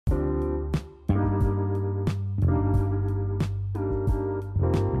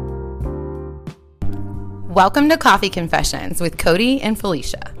Welcome to Coffee Confessions with Cody and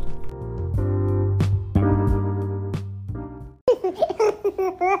Felicia.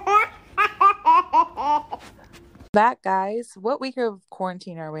 Back, guys. What week of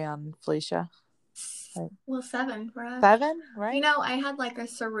quarantine are we on, Felicia? Well, 7 for us. 7, right? You know, I had like a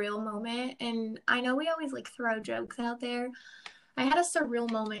surreal moment, and I know we always like throw jokes out there. I had a surreal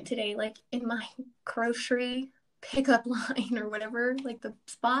moment today, like in my grocery pickup line or whatever, like the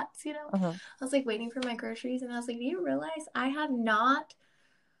spots, you know. Uh-huh. I was like waiting for my groceries, and I was like, do you realize I have not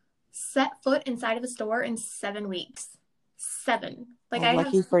set foot inside of a store in 7 weeks? 7. Like,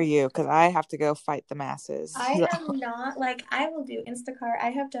 lucky for you, because I have to go fight the masses. I am not, like, I will do Instacart.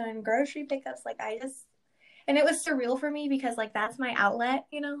 I have done grocery pickups. Like, and it was surreal for me because, like, that's my outlet,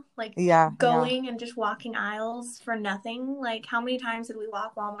 you know? Like, going and just walking aisles for nothing. Like, how many times did we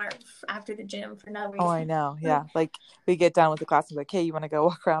walk Walmart after the gym for no reason? Oh, I know. Yeah. Like, we get done with the class and be like, hey, you want to go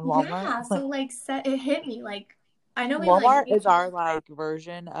walk around Walmart? Yeah. So, like, it hit me. Like, I know Walmart is our, like,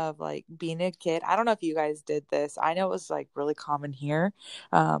 version of, like, being a kid. I don't know if you guys did this. I know it was, like, really common here.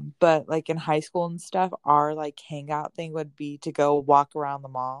 But, like, in high school and stuff, our, like, hangout thing would be to go walk around the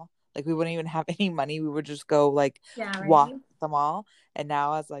mall. Like, we wouldn't even have any money. We would just go, like, walk the mall. And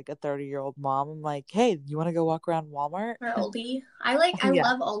now as, like, a 30-year-old mom, I'm like, hey, you want to go walk around Walmart? Or Aldi. I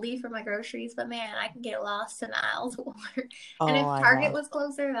love Aldi for my groceries, but, man, I can get lost in the aisles of Walmart. And if Target was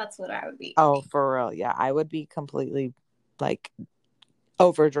closer, that's what I would be. Oh, for real. Yeah, I would be completely, like,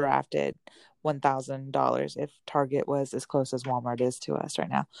 overdrafted $1,000 if Target was as close as Walmart is to us right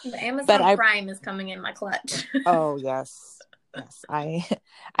now. The Amazon Prime is coming in my clutch. Oh, yes. I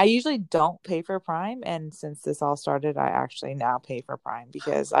usually don't pay for Prime, and since this all started, I actually now pay for Prime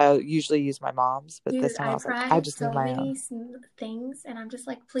because I usually use my mom's, but this time I was like, I just need my own things, and I'm just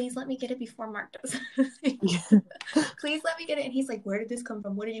like, please let me get it before Mark does. Please let me get it. And he's like, where did this come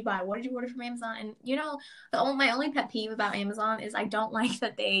from? What did you buy? What did you order from Amazon? And you know, my only pet peeve about Amazon is I don't like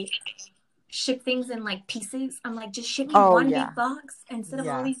that they ship things in like pieces. I'm like, just ship me one big box instead of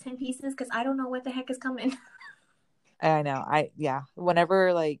all these 10 pieces, because I don't know what the heck is coming. I know.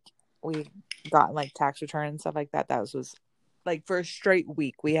 Whenever, like, we got, like, tax return and stuff like that, that was like, for a straight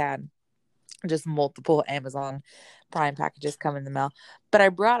week, we had just multiple Amazon Prime packages come in the mail. But I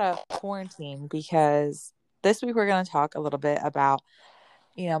brought up quarantine because this week we're going to talk a little bit about,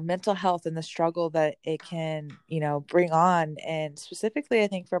 you know, mental health and the struggle that it can, you know, bring on. And specifically, I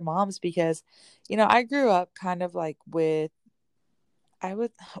think for moms, because, you know, I grew up kind of like with, I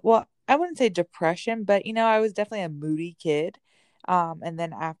wouldn't say depression, but, you know, I was definitely a moody kid. And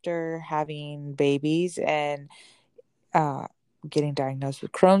then after having babies and getting diagnosed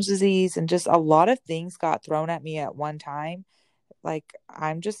with Crohn's disease and just a lot of things got thrown at me at one time, like,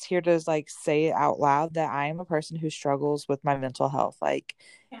 I'm just here to, like, say it out loud that I am a person who struggles with my mental health. Like,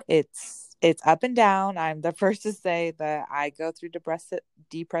 it's up and down. I'm the first to say that I go through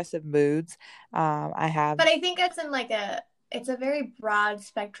depressive moods. But I think it's in like it's a very broad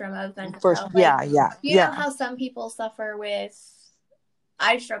spectrum of mental health. You know how some people suffer with,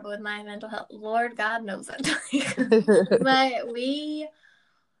 I struggle with my mental health. Lord God knows it. But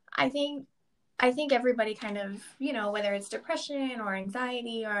I think everybody kind of, you know, whether it's depression or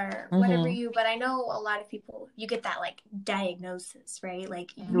anxiety or whatever but I know a lot of people, you get that, like, diagnosis, right?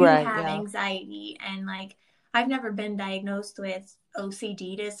 Like, you have anxiety, and, like, I've never been diagnosed with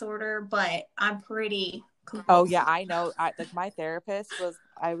OCD disorder, but I'm pretty compulsive. Oh, yeah, I know. Like, my therapist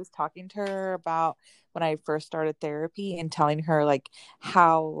I was talking to her about when I first started therapy and telling her, like,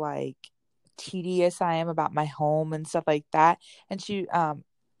 how, like, tedious I am about my home and stuff like that. And she, I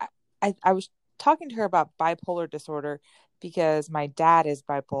was talking to her about bipolar disorder because my dad is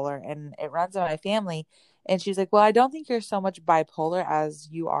bipolar and it runs in my family. And she's like, well, I don't think you're so much bipolar as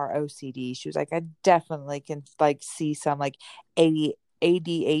you are OCD. She was like, I definitely can, like, see some, like,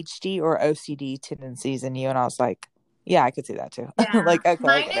 ADHD or OCD tendencies in you. And I was like, yeah, I could see that too. Yeah. Like, okay,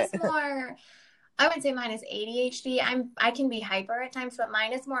 mine is more, I wouldn't say mine is ADHD. I can be hyper at times, but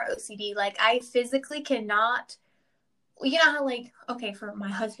mine is more OCD. Like, I physically cannot, you know how, like, okay, for my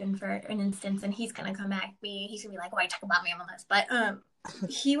husband, for an instance, and he's gonna come at me, he's gonna be like, why talk about me on this? But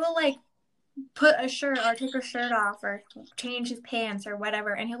he will, like, put a shirt or take a shirt off or change his pants or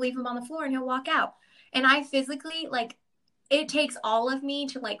whatever, and he'll leave them on the floor and he'll walk out. And I physically, like, it takes all of me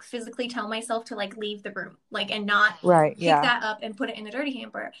to, like, physically tell myself to, like, leave the room, like, and not pick that up and put it in the dirty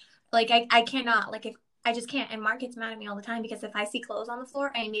hamper. Like, I cannot, like, if I just can't. And Mark gets mad at me all the time because if I see clothes on the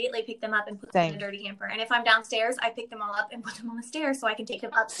floor, I immediately pick them up and put them in a dirty hamper. And if I'm downstairs, I pick them all up and put them on the stairs so I can take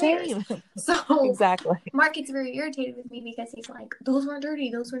them upstairs. So exactly. Mark gets very irritated with me because he's like, those weren't dirty,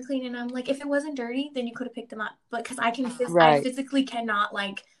 those were clean. And I'm like, if it wasn't dirty, then you could have picked them up. But because I physically cannot,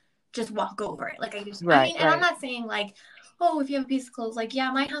 like, just walk over it. Like I mean, Right, and I'm right. not saying like, oh, if you have a piece of clothes, like,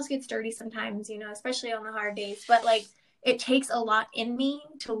 yeah, my house gets dirty sometimes, you know, especially on the hard days, but like it takes a lot in me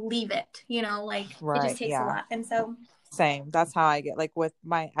to leave it, you know, like it just Right. takes a Yeah. lot. And so, Same. That's how I get like with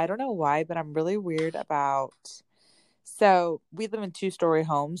my, I don't know why, but I'm really weird about, so we live in two-story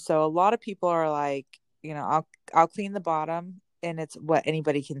homes. So a lot of people are like, I'll clean the bottom and it's what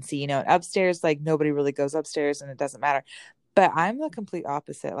anybody can see, upstairs, like nobody really goes upstairs and it doesn't matter. But I'm the complete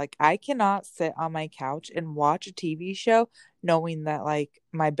opposite. Like I cannot sit on my couch and watch a TV show knowing that like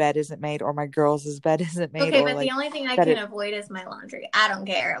my bed isn't made or my girls' bed isn't made okay, or but the like only thing I that can it, avoid is my laundry. I don't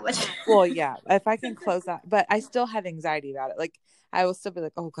care. well, yeah, if I can close that, but I still have anxiety about it. Like I will still be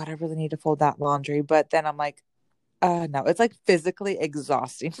like, oh God, I really need to fold that laundry. But then I'm like, no, it's like physically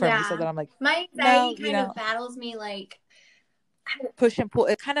exhausting for me. So Yeah. then I'm like, My no, anxiety kind of battles me like push and pull.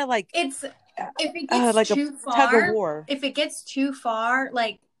 It kind of it's if it gets like a too tug of far, war.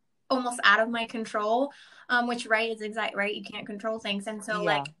 like almost out of my control, which right is exact right, you can't control things. And so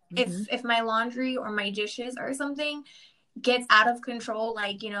Yeah. like if my laundry or my dishes or something gets out of control,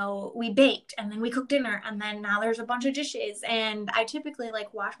 like, you know, we baked and then we cooked dinner and then now there's a bunch of dishes, and I typically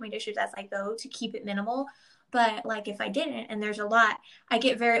like wash my dishes as I go to keep it minimal. But like if I didn't and there's a lot, I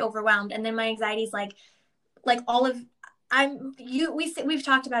get very overwhelmed, and then my anxiety is like all of we've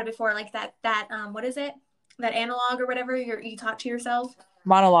talked about it before, like that what is it, that analog or whatever you talk to yourself.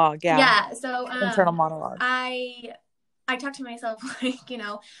 Monologue. Yeah. Yeah, so Internal monologue. I talk to myself like, you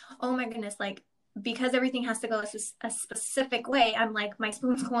know, oh my goodness, like because everything has to go a specific way. I'm like, my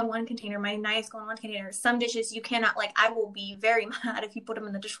spoons go in one container, my knives go in one container. Some dishes you cannot, like I will be very mad if you put them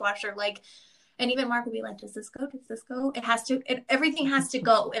in the dishwasher, like. And even Mark will be like, does this go, does this go? Everything has to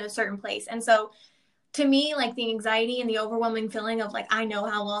go in a certain place. And so to me, like the anxiety and the overwhelming feeling of like, I know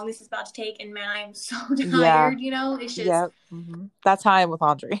how long this is about to take, and man, I am so Yeah. tired, you know, it's just, Yep. That's how I am with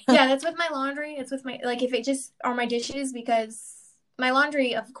laundry. yeah, that's with my laundry. It's with my, like, if it just are my dishes, because my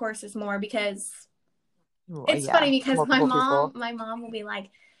laundry, of course, is more because it's Yeah. funny because Multiple people. my mom will be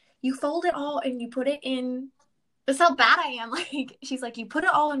like, you fold it all and you put it in, that's how bad I am. Like, she's like, you put it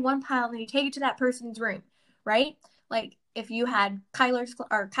all in one pile and you take it to that person's room, right? Like, if you had Kyler's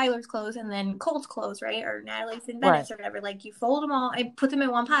clothes and then Cole's clothes, right? Or Natalie's and Bennett's Right. or whatever. Like, you fold them all and put them in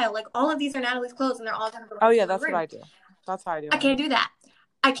one pile. Like, all of these are Natalie's clothes and they're all going to go Oh into yeah, the that's what room. I do. That's how I do I mine. can't do that.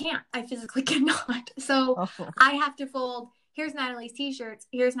 I can't. I physically cannot. So I have to fold, here's Natalie's t-shirts,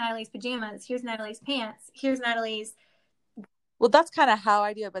 here's Natalie's pajamas, here's Natalie's pants, here's Natalie's. Well, that's kind of how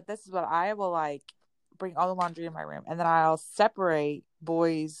I do it, but this is what I will like bring all the laundry in my room and then I'll separate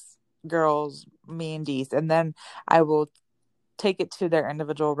boys, girls, me and Dees, and then I will take it to their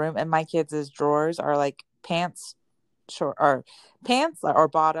individual room. And my kids' drawers are like pants or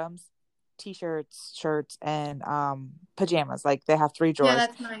bottoms, t-shirts, shirts, and pajamas. Like they have 3 Yeah, drawers.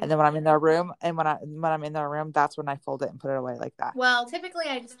 that's mine. And then when I'm in their room and when I'm in their room, that's when I fold it and put it away like that. Well, typically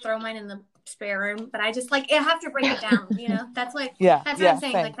I just throw mine in the spare room, but I just like I have to break it down, you know. That's what that's what I'm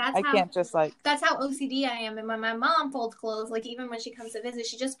saying. Same. Like I can't just like, that's how OCD I am. And when my mom folds clothes, like even when she comes to visit,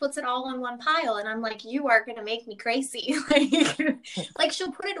 she just puts it all in one pile, and I'm like, you are gonna make me crazy. Like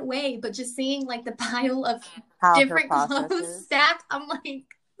she'll put it away, but just seeing like the pile of how different clothes stack, I'm like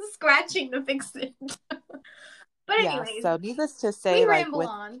scratching to fix it. But anyways, so needless to say, we like ramble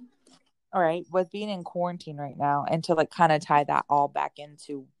on. all right, with being in quarantine right now, and to like kind of tie that all back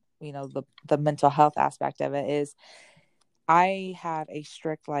into, the mental health aspect of it, is I have a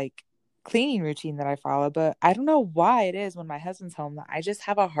strict like cleaning routine that I follow, but I don't know why it is when my husband's home that I just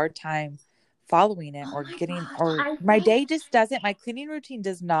have a hard time following it or getting, or my day just doesn't, my cleaning routine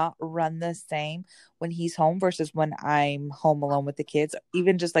does not run the same when he's home versus when I'm home alone with the kids,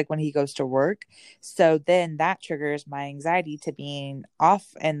 even just like when he goes to work. So then that triggers my anxiety to being off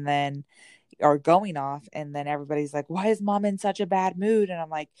and then or going off, and then everybody's like, why is mom in such a bad mood? And I'm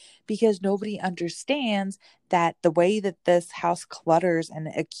like, because nobody understands that the way that this house clutters and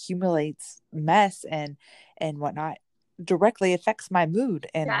accumulates mess and whatnot directly affects my mood.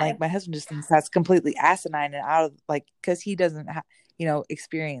 And like my husband just thinks that's completely asinine and out of like, because he doesn't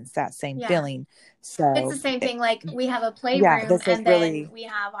experience that same feeling. So it's the same thing. Like we have a playroom and then we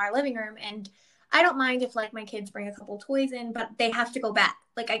have our living room, and I don't mind if like my kids bring a couple toys in, but they have to go back.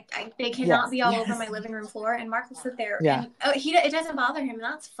 Like they cannot be all over my living room floor. And Mark will sit there and it doesn't bother him, and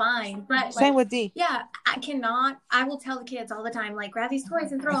that's fine. But same with D. Yeah, I will tell the kids all the time, like, grab these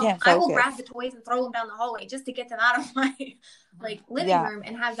toys and throw them. I will grab the toys and throw them down the hallway just to get them out of my like living room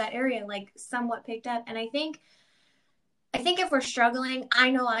and have that area like somewhat picked up. And I think if we're struggling,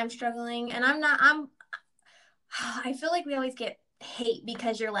 I know I'm struggling, and I feel like we always get hate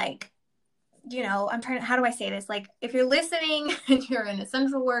because you're like, how do I say this? Like, if you're listening and you're an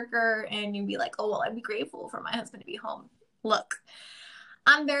essential worker and you'd be like, oh, well, I'd be grateful for my husband to be home. Look,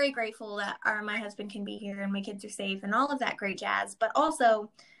 I'm very grateful that my husband can be here and my kids are safe and all of that great jazz. But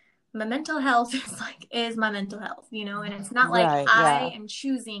also, my mental health is my mental health, and it's not like I am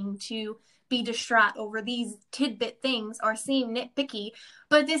choosing to be distraught over these tidbit things or seem nitpicky,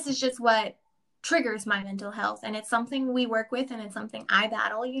 but this is just what triggers my mental health. And it's something we work with, and it's something I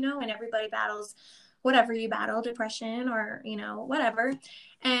battle, and everybody battles whatever you battle, depression or, whatever.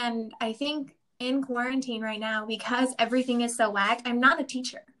 And I think in quarantine right now, because everything is so whack, I'm not a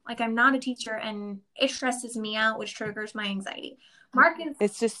teacher. And it stresses me out, which triggers my anxiety.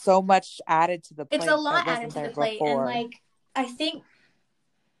 It's just so much added to the plate. It's a lot added to the plate. Before. And I think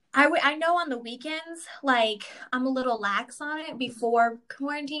I know on the weekends, I'm a little lax on it before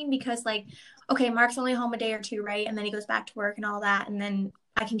quarantine because okay, Mark's only home a day or two, right? And then he goes back to work and all that. And then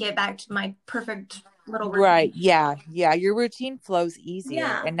I can get back to my perfect little routine. Right. Yeah. Yeah. Your routine flows easier.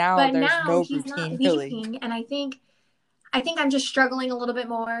 Yeah. And now there's no he's routine not leaving, and I think I'm just struggling a little bit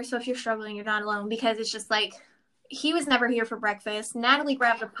more. So if you're struggling, you're not alone, because it's just he was never here for breakfast. Natalie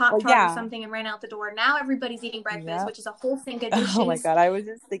grabbed a Pop-Tart or something and ran out the door. Now everybody's eating breakfast, which is a whole thing of dishes. Oh my God. I was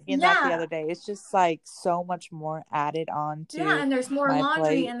just thinking that the other day. It's just so much more added on to and there's more laundry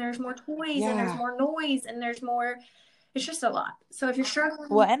plate. And there's more toys and there's more noise and there's more. It's just a lot. So if you're struggling.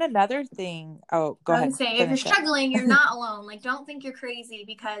 Well, and another thing. Oh, go ahead. I'm saying if you're struggling, you're not alone. Don't think you're crazy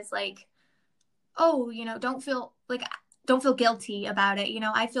because don't feel guilty about it.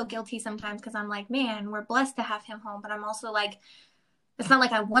 I feel guilty sometimes because I'm like, man, we're blessed to have him home. But I'm also it's not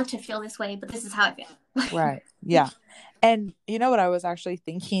like I want to feel this way, but this is how I feel. Right. Yeah. And you know what I was actually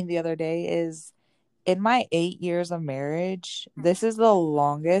thinking the other day is in my 8 years of marriage, this is the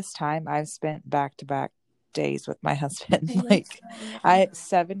longest time I've spent back-to-back days with my husband.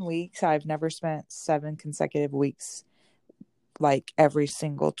 7 weeks. I've never spent 7 consecutive weeks every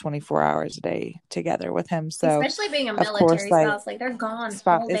single 24 hours a day together with him. So especially being a military spouse, they're gone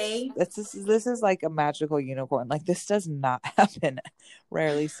all day. This is like a magical unicorn. This does not happen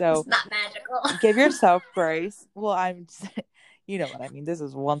rarely. So it's not magical. Give yourself grace. Well, you know what I mean. This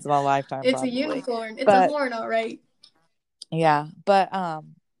is once in a lifetime. It's probably a unicorn. It's a horn, all right. Yeah, but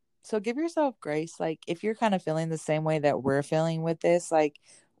so give yourself grace. If you're kind of feeling the same way that we're feeling with this,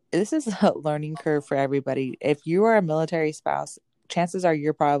 this is a learning curve for everybody. If you are a military spouse, chances are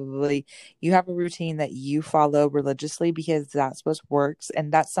you have a routine that you follow religiously because that's what works.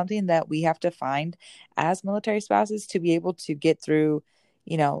 And that's something that we have to find as military spouses to be able to get through,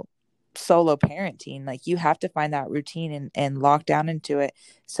 solo parenting. You have to find that routine and lock down into it.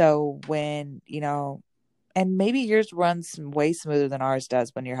 So when, and maybe yours runs way smoother than ours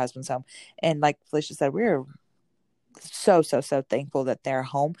does when your husband's home. And like Felicia said, we're so thankful that they're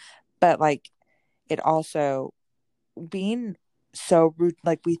home, but it also being so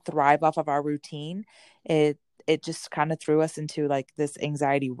we thrive off of our routine. It just kind of threw us into this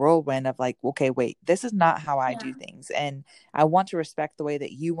anxiety whirlwind of okay, wait, this is not how I do things, and I want to respect the way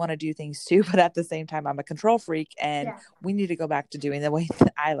that you want to do things too, but at the same time I'm a control freak and we need to go back to doing the way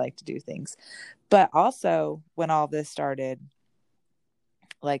that I like to do things. But also when all this started,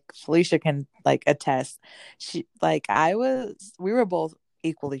 Felicia can attest, we were both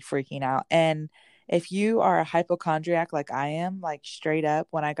equally freaking out. And if you are a hypochondriac like I am, straight up,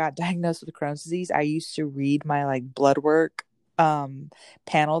 when I got diagnosed with Crohn's disease, I used to read my blood work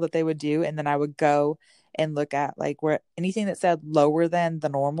panel that they would do, and then I would go and look at where anything that said lower than the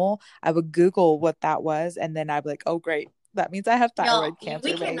normal, I would Google what that was, and then I'd be like, oh great, that means I have thyroid cancer.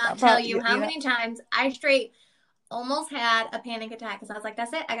 We cannot tell you how many times I straight almost had a panic attack because I was like,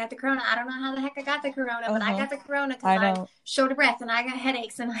 that's it, I got the corona. I don't know how the heck I got the corona, but I got the corona because I'm short of breath and I got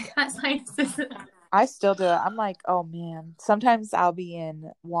headaches and I got sinuses. I still do it. I'm like, oh man. Sometimes I'll be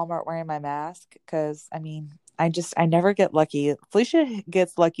in Walmart wearing my mask because I never get lucky. Felicia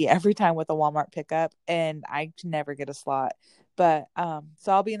gets lucky every time with a Walmart pickup and I never get a slot. But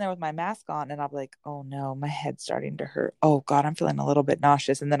so I'll be in there with my mask on and I'll be like, oh no, my head's starting to hurt. Oh God, I'm feeling a little bit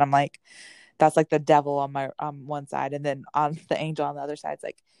nauseous. And then I'm like, that's the devil on my one side, and then on the angel on the other side,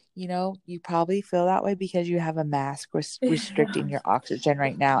 it's you probably feel that way because you have a mask restricting your oxygen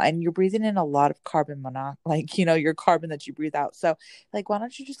right now, and you're breathing in a lot of carbon monoxide, your carbon that you breathe out. So why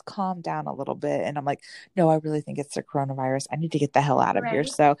don't you just calm down a little bit? And I'm like, no, I really think it's the coronavirus. I need to get the hell out of here.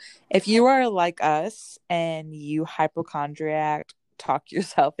 So if you are like us and you hypochondriac talk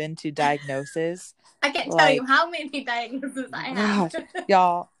yourself into diagnosis, I can't tell you how many diagnoses I have.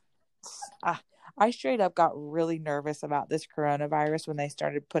 Y'all, I straight up got really nervous about this coronavirus when they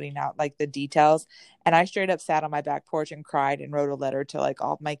started putting out like the details. And I straight up sat on my back porch and cried and wrote a letter to like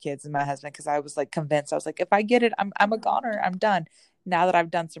all of my kids and my husband because I was like convinced. I was like, if I get it, I'm a goner. I'm done. Now that I've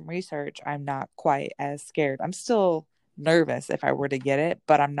done some research, I'm not quite as scared. I'm still nervous if I were to get it,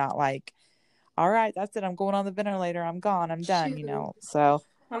 but I'm not like, all right, that's it. I'm going on the ventilator. I'm gone. I'm done, you know. So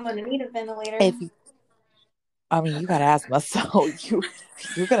I'm gonna need a ventilator. if I mean, you got asthma, so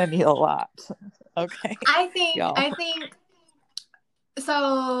you're gonna need a lot. Okay. I think Y'all.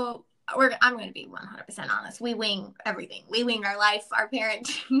 so. I'm going to be 100% honest. We wing everything. We wing our life, our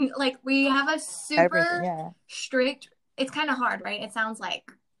parenting. Like, we have a super strict. It's kind of hard, right? It sounds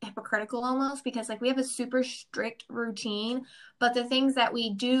like hypocritical almost because like we have a super strict routine, but the things that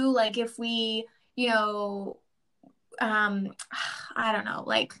we do, like if we, you know, I don't know,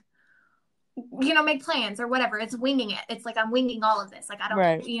 like, you know, make plans or whatever, it's winging it. It's like I'm winging all of this. Like I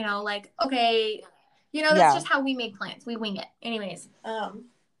don't, you know, like okay, you know, that's just how we make plans. We wing it. Anyways,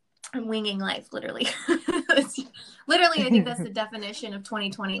 I'm winging life, literally. Literally, I think that's the definition of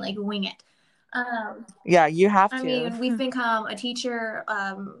 2020, like wing it. Yeah, you have to. I mean, we've become a teacher,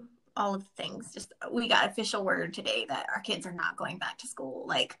 all of the things. Just we got official word today that our kids are not going back to school.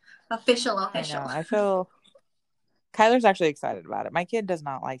 Like official. I feel Kyler's actually excited about it. My kid does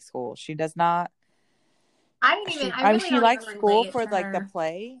not like school. She does not. She likes school for like the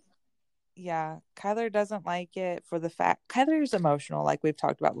play. Yeah, Kyler doesn't like it for the fact Kyler's emotional, like we've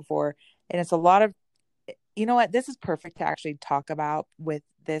talked about before, and it's a lot of, you know what, this is perfect to actually talk about with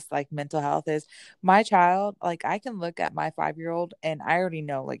this like mental health is my child, like I can look at my 5-year-old and I already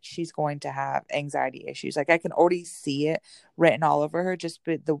know like she's going to have anxiety issues. Like I can already see it written all over her, just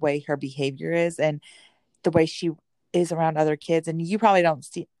the way her behavior is and the way she is around other kids. And you probably don't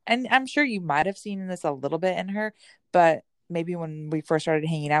see, and I'm sure you might have seen this a little bit in her, but maybe when we first started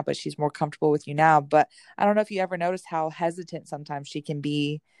hanging out, but she's more comfortable with you now. But I don't know if you ever noticed how hesitant sometimes she can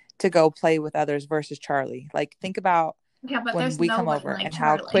be to go play with others versus Charlie. Like think about when we come over like and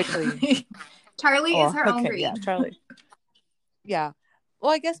Charlie. How quickly Charlie is her own breed. Yeah, Charlie. Yeah.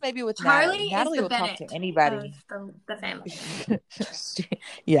 Well, I guess maybe with Natalie will Bennett talk to anybody. The family.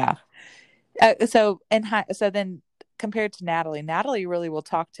 Yeah. So then compared to Natalie really will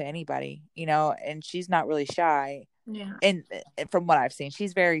talk to anybody, you know, and she's not really shy. Yeah. And from what I've seen,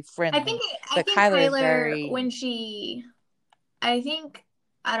 she's very friendly. I think Kyler is very... when she, I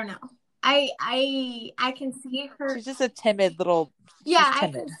don't know. I can see her. She's just a timid little. Yeah, I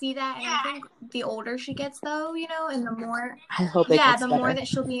can see that, and I think the older she gets, though, you know, and the more. I hope. The more that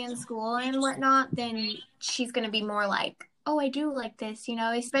she'll be in school and whatnot, then she's gonna be more like, oh, I do like this, you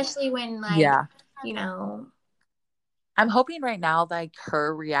know, especially when like, you know. I'm hoping right now, like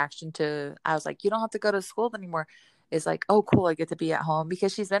her reaction to, I was like, you don't have to go to school anymore, is like, oh, cool, I get to be at home,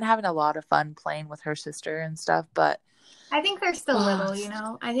 because she's been having a lot of fun playing with her sister and stuff. But I think they're still little, you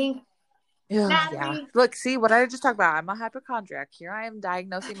know. I think. Yeah. Look, see what I just talked about. I'm a hypochondriac. Here I am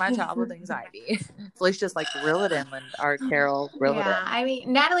diagnosing my child with anxiety. Felicia's like, reel it in, or Carol, reel it in. I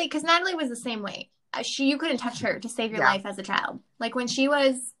mean, Natalie was the same way. You couldn't touch her to save your life as a child. Like when she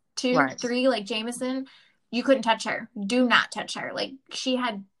was 2, 3, like Jameson, you couldn't touch her. Do not touch her. Like she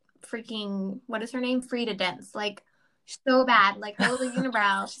had freaking, what is her name? Frida Dents. Like so bad. Like her little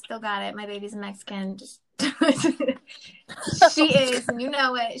unibrow. She still got it. My baby's a Mexican. Just she is, and you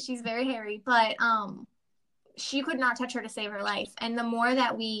know it. She's very hairy, but she could not touch her to save her life. And the more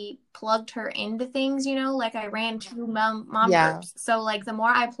that we plugged her into things, you know, like I ran 2 mom groups, so like the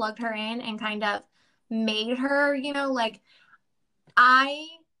more I plugged her in and kind of made her, you know, like I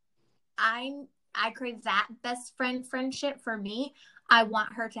crave that best friendship for me. I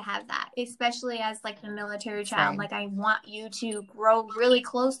want her to have that, especially as like the military child. Same. Like I want you to grow really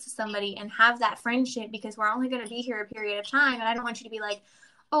close to somebody and have that friendship, because we're only going to be here a period of time. And I don't want you to be like,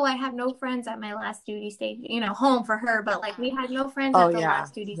 oh, I have no friends at my last duty station, you know, home for her. But like we had no friends at the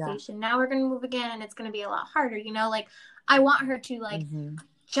last duty station. Now we're going to move again and it's going to be a lot harder, you know, like I want her to like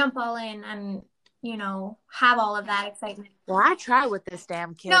jump all in and, you know, have all of that excitement. Well, I try with this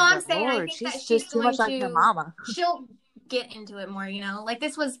damn kid. No, I'm saying Lord, I think she's that just too much like her mama. She'll get into it more, you know, like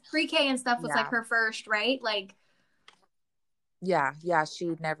this was pre-K and stuff was like her first, right? Like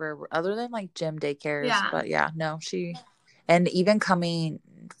she never, other than like gym daycares, but she, and even coming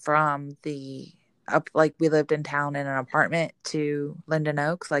from the up, like we lived in town in an apartment to Linden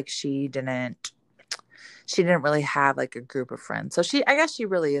Oaks, like she didn't really have like a group of friends. So I guess she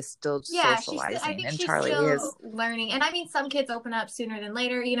really is still socializing. I think and she's Charlie still is learning. And I mean, some kids open up sooner than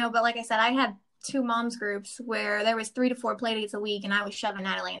later, you know, but like I said, I had 2 moms groups where there was 3 to 4 play dates a week and I was shoving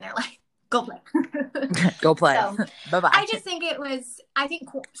Natalie in there like go play. Go play. So, Bye-bye. I just think it was,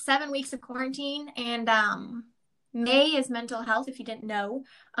 7 weeks of quarantine, and May is mental health, if you didn't know.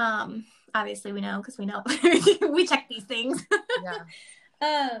 Obviously we know, because we know. We check these things.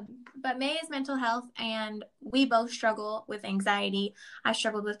 Yeah. But May is mental health, and we both struggle with anxiety. I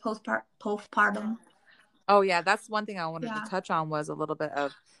struggled with postpartum. Oh yeah, that's one thing I wanted to touch on, was a little bit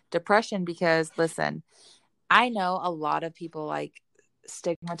of depression, because listen, I know a lot of people like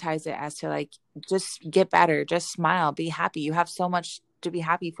stigmatize it as to like, just get better, just smile, be happy. You have so much to be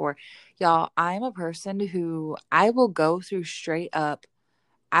happy for. Y'all, I'm a person who I will go through straight up.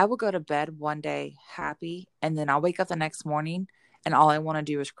 I will go to bed one day happy, and then I'll wake up the next morning and all I want to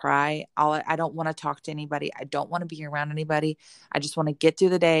do is cry. I don't want to talk to anybody. I don't want to be around anybody. I just want to get through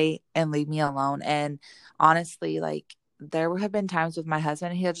the day and leave me alone. And honestly, like, there have been times with my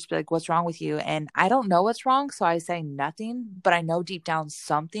husband, he'll just be like, "What's wrong with you?" And I don't know what's wrong, so I say nothing, but I know deep down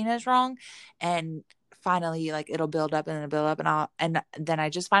something is wrong. And finally, like, it'll build up and it'll build up, and then I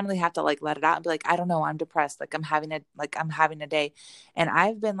just finally have to like let it out and be like, "I don't know, I'm depressed. Like, I'm having a day." And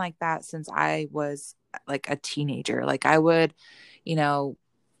I've been like that since I was like a teenager. Like, I would,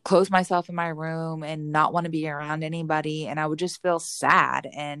 close myself in my room and not want to be around anybody. And I would just feel sad.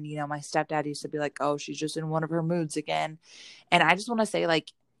 And, my stepdad used to be like, "Oh, she's just in one of her moods again." And I just want to say,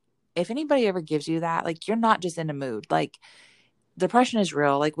 like, if anybody ever gives you that, like, you're not just in a mood. Like, depression is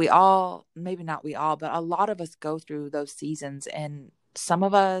real. Like, we all, maybe not we all, but a lot of us go through those seasons. And some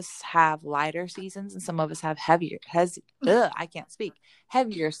of us have lighter seasons and some of us have I can't speak,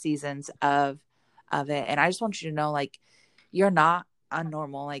 heavier seasons of it. And I just want you to know, like, you're not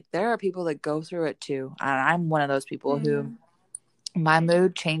unnormal. Like, there are people that go through it too. And I'm one of those people who my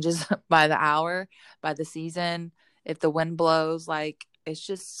mood changes by the hour, by the season. If the wind blows, like, it's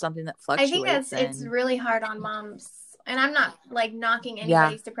just something that fluctuates. I think it's really hard on moms. And I'm not like knocking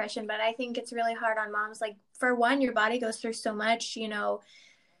anybody's depression, but I think it's really hard on moms. Like, for one, your body goes through so much,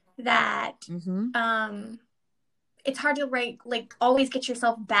 that it's hard to always get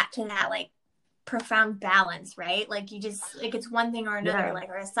yourself back to that like profound balance, right? Like, you just like, it's one thing or another, like,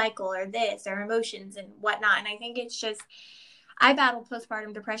 or a cycle or this or emotions and whatnot. And I think it's just, I battled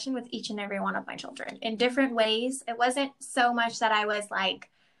postpartum depression with each and every one of my children in different ways. It wasn't so much that I was like,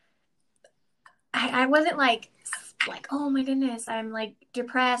 I wasn't like, oh my goodness, I'm like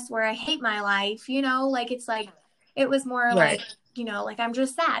depressed where I hate my life, like, it's like, it was more like, like, I'm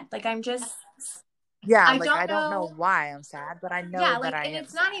just sad. Like, I'm just, I don't know why I'm sad, but I know that I am. And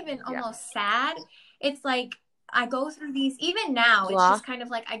it's not even almost sad. It's like, I go through these, even now, it's just kind of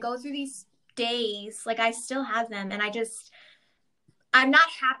like, I go through these days, like, I still have them, and I'm not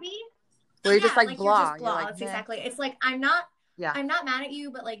happy. Where you're just like, blah. You're just blah. That's exactly. It's like, I'm not mad at you,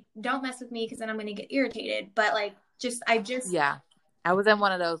 but like, don't mess with me, because then I'm going to get irritated. But like, I was in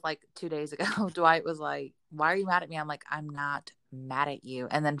one of those like 2 days ago. Dwight was like, "Why are you mad at me?" I'm like, "I'm not mad at you."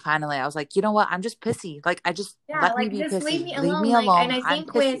 And then finally I was like, "You know what? I'm just pissy. Like, I just, let me be pissy. Leave me alone. And I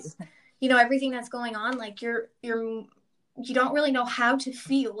think with, everything that's going on, like, you don't really know how to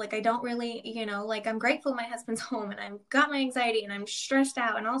feel. Like, I don't really, like, I'm grateful my husband's home and I've got my anxiety and I'm stressed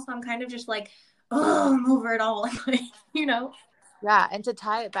out. And also I'm kind of just like, oh, I'm over it all. Like, Yeah. And to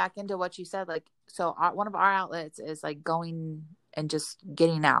tie it back into what you said, like, so one of our outlets is like going and just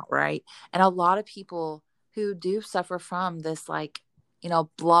getting out. Right. And a lot of people who do suffer from this, like,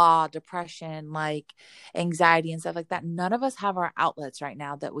 blah, depression, like anxiety and stuff like that. None of us have our outlets right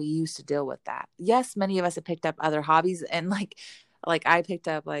now that we used to deal with that. Yes, many of us have picked up other hobbies, and like I picked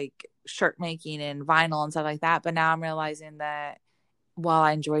up like shirt making and vinyl and stuff like that. But now I'm realizing that while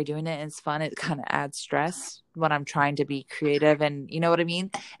I enjoy doing it and it's fun, it kind of adds stress when I'm trying to be creative, and you know what I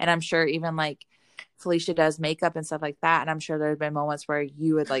mean? And I'm sure even like Felicia does makeup and stuff like that. And I'm sure there have been moments where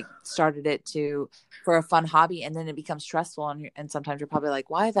you had like started it for a fun hobby, and then it becomes stressful. And sometimes you're probably like,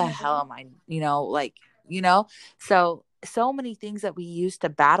 why the hell am I, so many things that we used to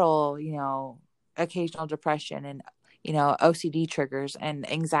battle, occasional depression and, OCD triggers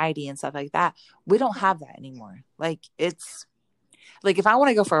and anxiety and stuff like that. We don't have that anymore. Like, it's like, if I want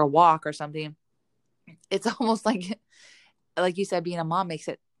to go for a walk or something, it's almost like you said, being a mom makes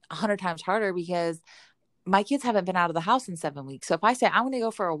it 100 times harder, because my kids haven't been out of the house in 7 weeks. So if I say I'm going to go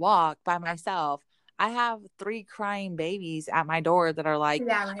for a walk by myself, I have 3 crying babies at my door that are like,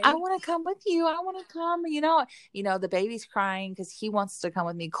 I want to come with you. I want to come, the baby's crying because he wants to come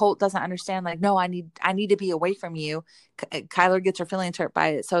with me. Colt doesn't understand. Like, no, I need to be away from you. Kyler gets her feelings hurt by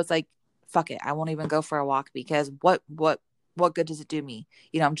it. So it's like, fuck it. I won't even go for a walk, because what good does it do me?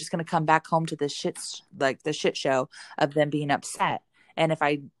 I'm just going to come back home to the shit show of them being upset. And if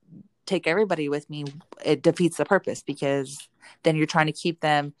I take everybody with me, it defeats the purpose, because then you're trying to keep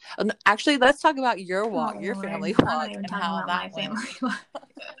them. Actually, let's talk about your walk, your family I'm walk, not even and talking how about that my went. family walk.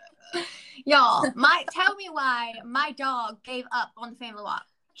 Y'all, tell me why my dog gave up on the family walk.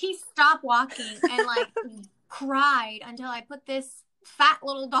 He stopped walking and like cried until I put this fat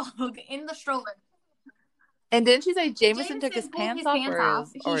little dog in the stroller. And didn't she say Jameson took his pants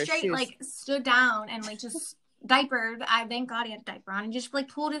off? He straight like stood down and like just diapered. I thank God he had a diaper on, and just like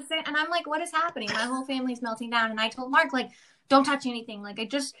pulled his and I'm like, what is happening? My whole family's melting down. And I told Mark, like, don't touch anything. Like, I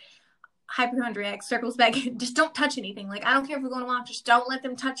just hypochondriac circles back. Just don't touch anything. Like, I don't care if we're going to walk, just don't let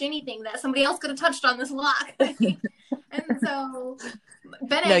them touch anything that somebody else could have touched on this walk. And so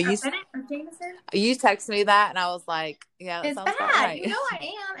Bennett or Jameson, you texted me that, and I was like, yeah, that sounds about right. You know I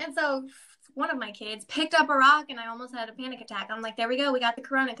am. And so one of my kids picked up a rock, and I almost had a panic attack. I'm like, there we go, we got the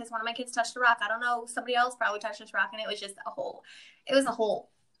corona because one of my kids touched a rock. I don't know, somebody else probably touched this rock, and it was just a whole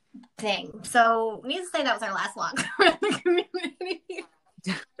thing. So needless to say, that was our last walk for the community.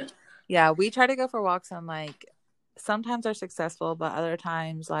 Yeah, we try to go for walks, and like sometimes they're successful, but other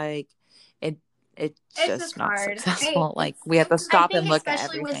times like it's just not successful. Like we have to stop and look at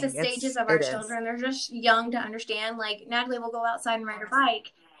everything. Especially with the stages of our children, they're just young to understand. Like Natalie will go outside and ride her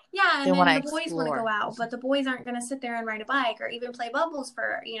bike. Yeah, and then the boys want to go out, but the boys aren't going to sit there and ride a bike or even play bubbles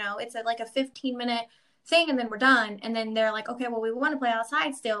for, it's like a 15-minute thing, and then we're done. And then they're like, okay, well, we want to play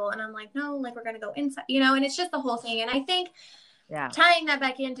outside still. And I'm like, no, like we're going to go inside, and it's just the whole thing. And I think tying that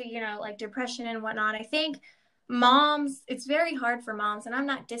back into, like depression and whatnot, I think moms, it's very hard for moms, and I'm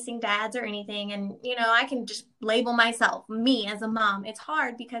not dissing dads or anything. And, I can just label myself, me as a mom. It's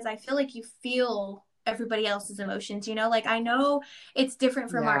hard because I feel like you feel everybody else's emotions, like I know it's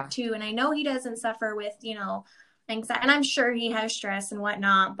different for Mark too, and I know he doesn't suffer with anxiety, and I'm sure he has stress and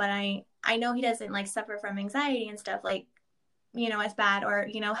whatnot, but I know he doesn't like suffer from anxiety and stuff like as bad, or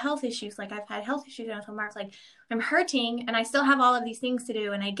health issues. Like I've had health issues, and I told Mark, like, I'm hurting and I still have all of these things to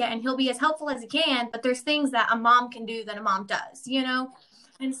do, and he'll be as helpful as he can, but there's things that a mom can do that a mom does,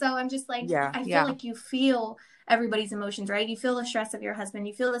 and so I'm just like, I feel like you feel everybody's emotions, right? You feel the stress of your husband,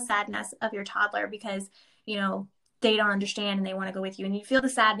 you feel the sadness of your toddler because, they don't understand and they want to go with you. And you feel the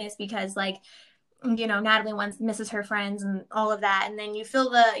sadness because like, Natalie misses her friends and all of that. And then you feel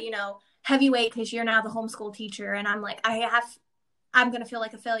the, heavy weight because you're now the homeschool teacher. And I'm like, I'm going to feel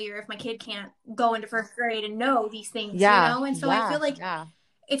like a failure if my kid can't go into first grade and know these things, And so I feel like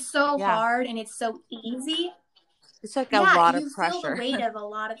it's so hard and it's so easy. It's like a lot of pressure. You feel the weight of a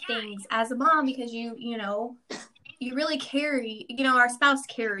lot of things as a mom because you really carry, our spouse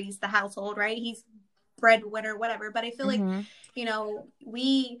carries the household, right? He's breadwinner, whatever. But I feel like,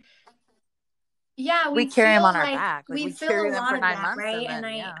 we carry him on our back. Like, we feel a lot of that, right?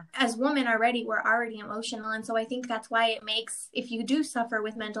 And as women already, we're already emotional. And so I think that's why it makes, if you do suffer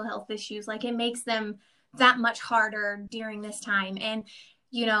with mental health issues, like it makes them that much harder during this time. And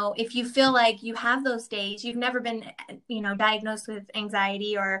if you feel like you have those days, you've never been, diagnosed with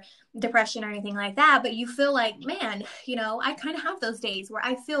anxiety or depression or anything like that, but you feel like, man, I kind of have those days where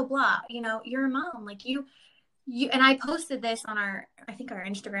I feel blah, you're a mom, like you, and I posted this on our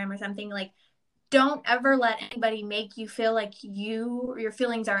Instagram or something, like, don't ever let anybody make you feel like your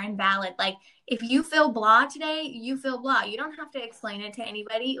feelings are invalid. Like if you feel blah today, you feel blah. You don't have to explain it to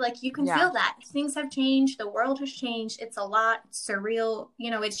anybody. Like you can feel that things have changed. The world has changed. It's a lot surreal.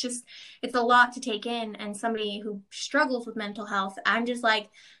 It's a lot to take in. And somebody who struggles with mental health, I'm just like,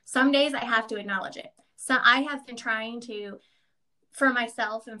 some days I have to acknowledge it. So I have been trying to, for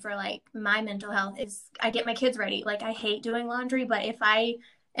myself and for like my mental health, is I get my kids ready. Like I hate doing laundry, but if I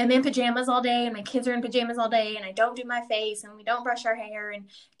am in pajamas all day and my kids are in pajamas all day and I don't do my face and we don't brush our hair and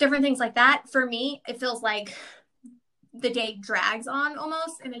different things like that, for me, it feels like the day drags on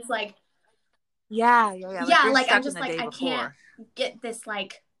almost. And it's like, like I'm just like, I can't get this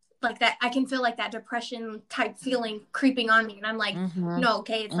like that. I can feel like that depression type feeling creeping on me. And I'm like, no,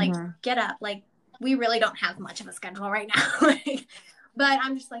 okay. It's like, get up. Like we really don't have much of a schedule right now. But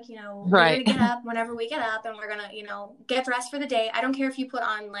I'm just like, we're going to get up whenever we get up and we're going to, get dressed for the day. I don't care if you put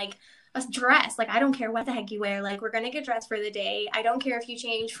on like a dress. Like, I don't care what the heck you wear. Like, we're going to get dressed for the day. I don't care if you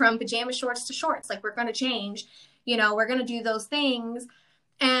change from pajama shorts to shorts. Like, we're going to change, we're going to do those things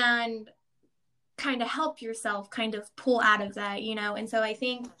and kind of help yourself kind of pull out of that, And so I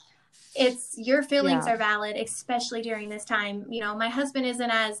think it's your feelings are valid, especially during this time. My husband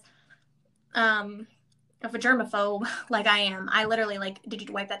isn't as, of a germaphobe like I am. I literally like, did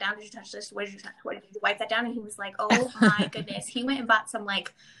you wipe that down? Did you touch this? What did you touch? What did you wipe that down? And he was like, oh my goodness. He went and bought some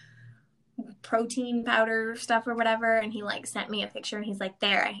like protein powder stuff or whatever. And he like sent me a picture and he's like,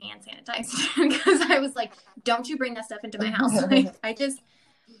 there, I hand sanitized. Because I was like, don't you bring that stuff into my house. Like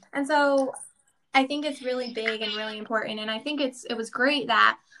And so I think it's really big and really important. And I think it was great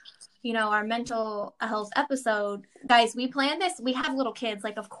that, you know, our mental health episode, guys, we plan this. We have little kids.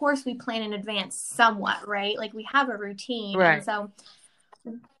 Like, of course, we plan in advance somewhat, right? Like, we have a routine. Right. And so,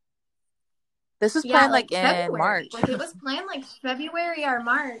 this was yeah, planned like in February. March. Like, it was planned like February or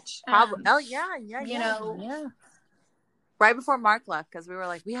March. Probably. Oh, yeah. You know, Yeah. Right before Mark left, because we were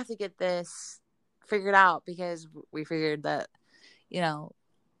like, we have to get this figured out, because we figured that, you know,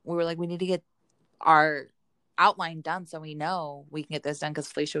 we were like, we need to get our outline done so we know we can get this done, because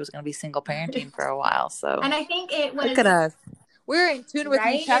Felicia was going to be single parenting for a while. So, and I think it was, look at us. We're in tune with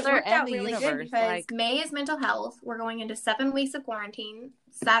right? each other It worked and out the really universe. good because Like, May is mental health. We're going into 7 weeks of quarantine.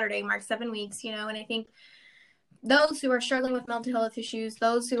 Saturday marks 7 weeks, you know, and I think those who are struggling with mental health issues,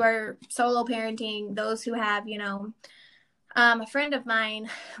 those who are solo parenting, those who have, you know, a friend of mine,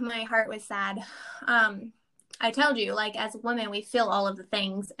 my heart was sad. I told you, like, as a woman, we feel all of the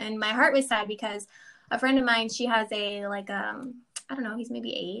things, and my heart was sad because a friend of mine, she has a, like, I don't know, he's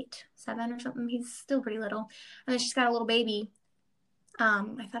maybe 8, 7 or something. He's still pretty little. And then she's got a little baby.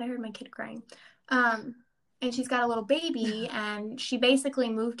 I thought I heard my kid crying. And she's got a little baby, and she basically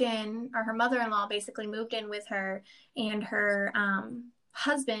moved in, or her mother-in-law basically moved in with her, and her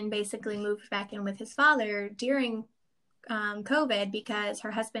husband basically moved back in with his father during COVID, because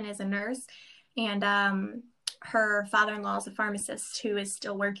her husband is a nurse, and her father-in-law is a pharmacist who is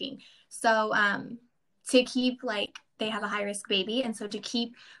still working. So to keep, like, they have a high-risk baby, and so to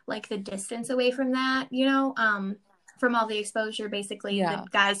keep, like, the distance away from that, you know, from all the exposure, basically, the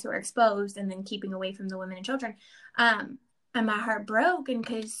guys who are exposed, and then keeping away from the women and children. And my heart broke, and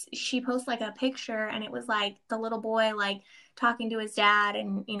because she posted, like, a picture, and it was, like, the little boy, like, talking to his dad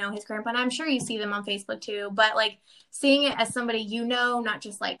and, you know, his grandpa. And I'm sure you see them on Facebook too, but, like, seeing it as somebody, you know, not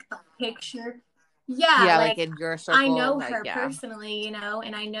just, like, a picture. Yeah, like in your circle. I know her personally, you know,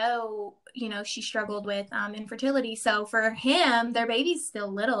 and I know, you know, she struggled with infertility. So for him, their baby's still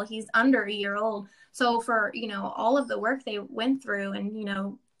little. He's under a year old. So for, you know, all of the work they went through, and, you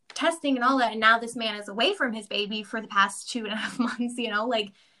know, testing and all that, and now this man is away from his baby for the past 2.5 months, you know,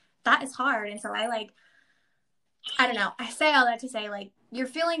 like, that is hard. And so I don't know. I say all that to say, like, your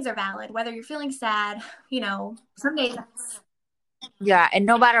feelings are valid, whether you're feeling sad, you know, some days. Yeah, and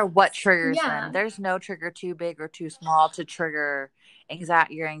no matter what triggers them, there's no trigger too big or too small to trigger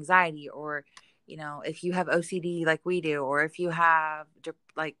your anxiety, or, you know, if you have OCD like we do, or if you have,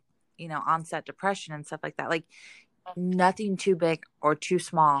 like, you know, onset depression and stuff like that, like, nothing too big or too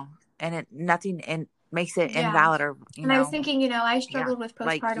small, and nothing makes it invalid, or, you know. I was thinking, you know, I struggled with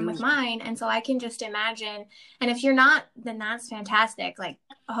postpartum with mine, and so I can just imagine, and if you're not, then that's fantastic. Like,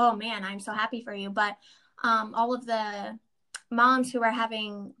 oh man, I'm so happy for you. But all of the moms who are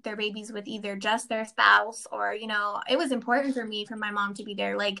having their babies with either just their spouse, or, you know, it was important for me for my mom to be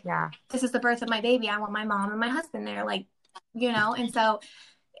there. Like, this is the birth of my baby. I want my mom and my husband there, like, you know. And so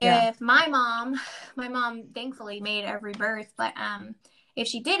if my mom thankfully made every birth, but if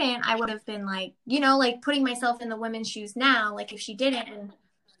she didn't, I would have been, like, you know, like, putting myself in the women's shoes now, like, if she didn't. And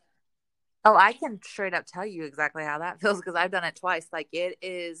oh, I can straight up tell you exactly how that feels, because I've done it twice. Like, it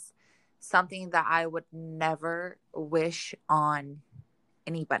is something that I would never wish on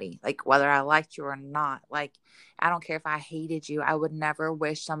anybody, like, whether I liked you or not. Like, I don't care if I hated you, I would never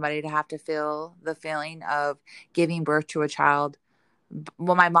wish somebody to have to feel the feeling of giving birth to a child.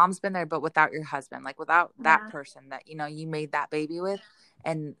 Well, my mom's been there, but without your husband, like, without that person that, you know, you made that baby with.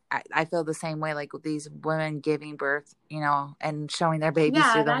 And I feel the same way, like, with these women giving birth, you know, and showing their babies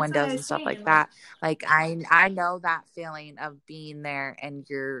through the windows and stuff like that. Like, I know that feeling of being there and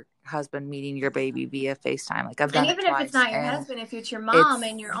your husband meeting your baby via FaceTime. Like, I've done it twice. And even if it's not your husband, if it's your mom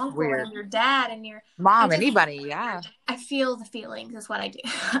and your uncle and your dad and your mom, anybody, I feel the feelings is what I do.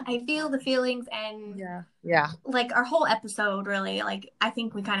 I feel the feelings, and like, our whole episode really, like, I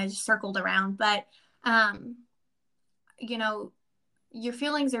think we kind of just circled around, but you know, your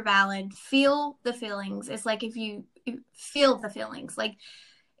feelings are valid. Feel the feelings. It's like, if you feel the feelings, like,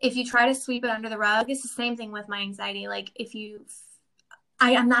 if you try to sweep it under the rug, it's the same thing with my anxiety. Like, if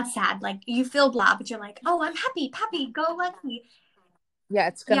I'm not sad, like, you feel blah, but you're like, oh, I'm happy, go lucky. Yeah,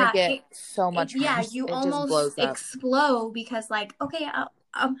 it's gonna get so much worse. Yeah, you almost explode, because, like, okay,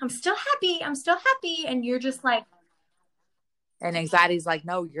 I'm still happy, and you're just like, and anxiety's like,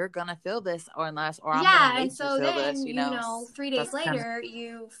 no, you're gonna feel this, I'm gonna make and so you feel then, this, you know 3 days later,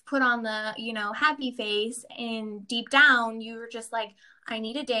 you've put on the, you know, happy face, and deep down you're just like, I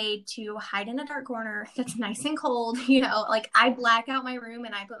need a day to hide in a dark corner that's nice and cold, you know, like, I black out my room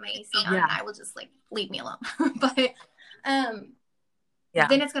and I put my AC on, and I will just, like, leave me alone. But Yeah.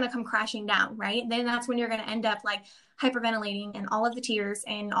 then it's going to come crashing down, right? Then that's when you're going to end up like hyperventilating, and all of the tears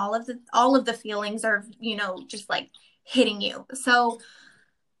and all of the feelings are, you know, just like hitting you. So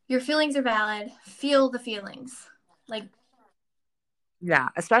your feelings are valid. Feel the feelings. Like, yeah,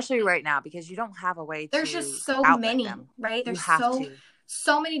 especially right now, because you don't have a way to there's just so outlet many, them. right? There's You have to.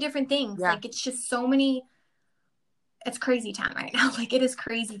 so many different things. Yeah. Like, it's just so many. It's crazy town right now. Like, it is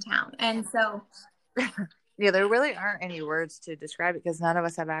crazy town. And so Yeah, there really aren't any words to describe it, because none of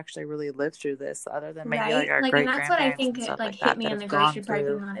us have actually really lived through this, other than maybe like our like, great and that's what I grandparents think and stuff like like hit that me that in the have gone grocery parking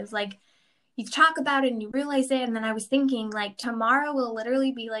through. lot is like, you talk about it and you realize it, and then I was thinking like tomorrow will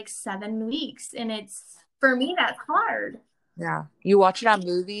literally be like 7 weeks, and it's, for me, that's hard. Yeah, you watch it on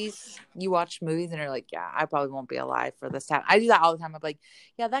movies. You watch movies and you're like, yeah, I probably won't be alive for this time. I do that all the time. I'm like,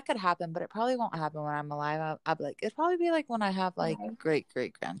 yeah, that could happen, but it probably won't happen when I'm alive. I'll be like, it'll probably be like when I have like great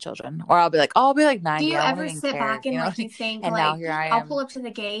grandchildren, or I'll be like, oh, I'll be like 90. Do you I won't ever even sit care, back and you know? like you think And like, now here I I'll am. pull up to the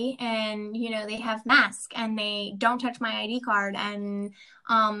gate and, you know, they have masks and they don't touch my ID card, and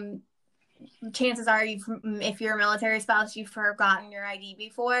chances are, if you're a military spouse, you've forgotten your ID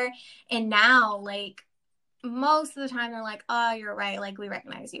before, and now like most of the time they're like, oh, you're right, like we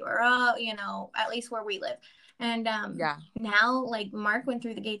recognize you, or oh, you know, at least where we live. And Yeah. now like Mark went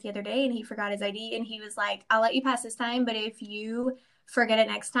through the gate the other day and he forgot his ID, and he was like, I'll let you pass this time, but if you forget it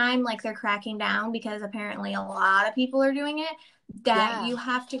next time, like they're cracking down, because apparently a lot of people are doing it, that you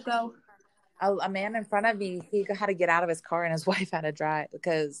have to go. A man in front of me, he had to get out of his car and his wife had to drive,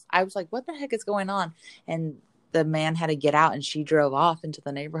 because I was like, what the heck is going on? And the man had to get out and she drove off into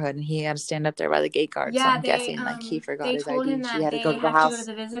the neighborhood, and he had to stand up there by the gate guard. Yeah, so I'm guessing like he forgot his ID and she had to go to the house. They have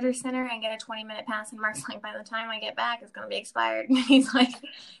to go to the visitor center and get a 20-minute pass, and Mark's like, by the time I get back, it's going to be expired. And he's like,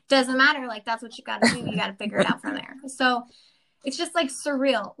 doesn't matter. Like, that's what you got to do. You got to figure it out from there. So it's just like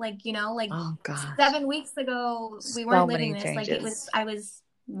surreal. Like, you know, like 7 weeks ago, we weren't living this. Changes. Like, it was, I was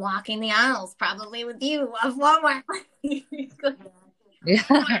walking the aisles probably with you of Walmart. Yeah.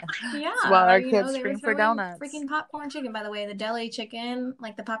 While our kids scream for donuts. Freaking popcorn chicken, by the way. The deli chicken,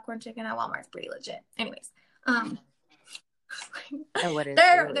 like the popcorn chicken at Walmart's pretty legit. Anyways,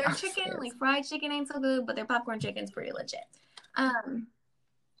 their chicken, like fried chicken, ain't so good, but their popcorn chicken's pretty legit.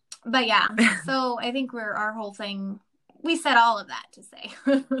 But yeah, so I think our whole thing. We said all of that to say.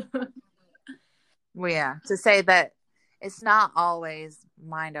 Well, yeah, to say that it's not always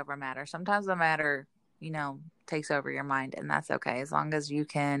mind over matter. Sometimes the matter, you know, takes over your mind, and that's okay, as long as you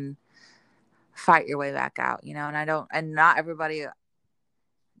can fight your way back out, you know. And not everybody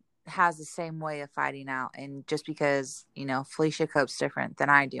has the same way of fighting out, and just because, you know, Felicia copes different than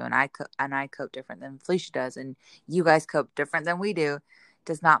I do, and I cope different than Felicia does, and you guys cope different than we do,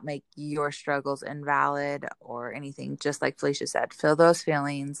 does not make your struggles invalid or anything. Just like Felicia said, feel those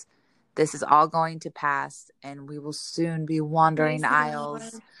feelings. This is all going to pass, and we will soon be wandering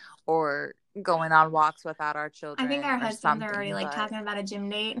aisles or going on walks without our children. I think our husbands are already like talking about a gym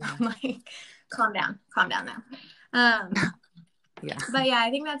date. And I'm like, calm down now. Yeah. But yeah, I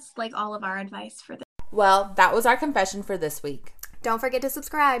think that's like all of our advice for this. Well, that was our confession for this week. Don't forget to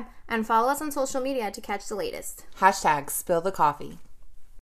subscribe and follow us on social media to catch the latest. #SpillTheCoffee.